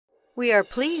We are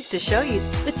pleased to show you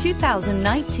the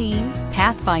 2019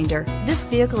 Pathfinder. This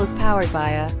vehicle is powered by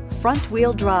a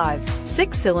front-wheel drive,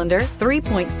 6-cylinder,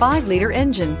 3.5-liter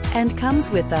engine, and comes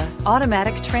with an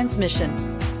automatic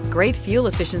transmission. Great fuel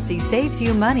efficiency saves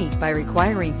you money by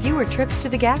requiring fewer trips to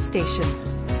the gas station.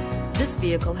 This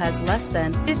vehicle has less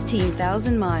than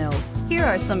 15,000 miles. Here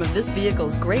are some of this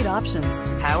vehicle's great options: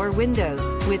 power windows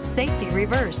with safety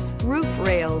reverse, roof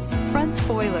rails, front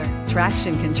spoiler,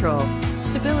 traction control,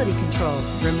 stability control,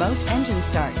 remote engine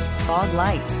start, fog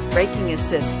lights, braking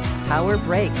assist, power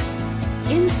brakes.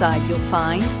 Inside you'll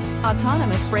find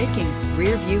autonomous braking,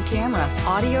 rear view camera,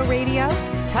 audio radio,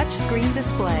 touch screen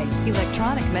display,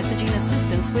 electronic messaging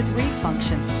assistance with read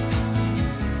function.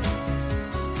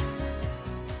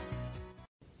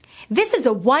 This is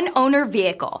a one-owner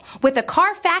vehicle with a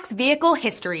Carfax Vehicle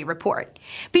History Report.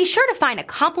 Be sure to find a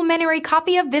complimentary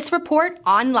copy of this report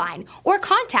online or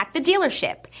contact the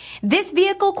dealership. This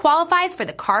vehicle qualifies for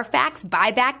the Carfax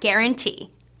Buyback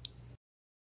Guarantee.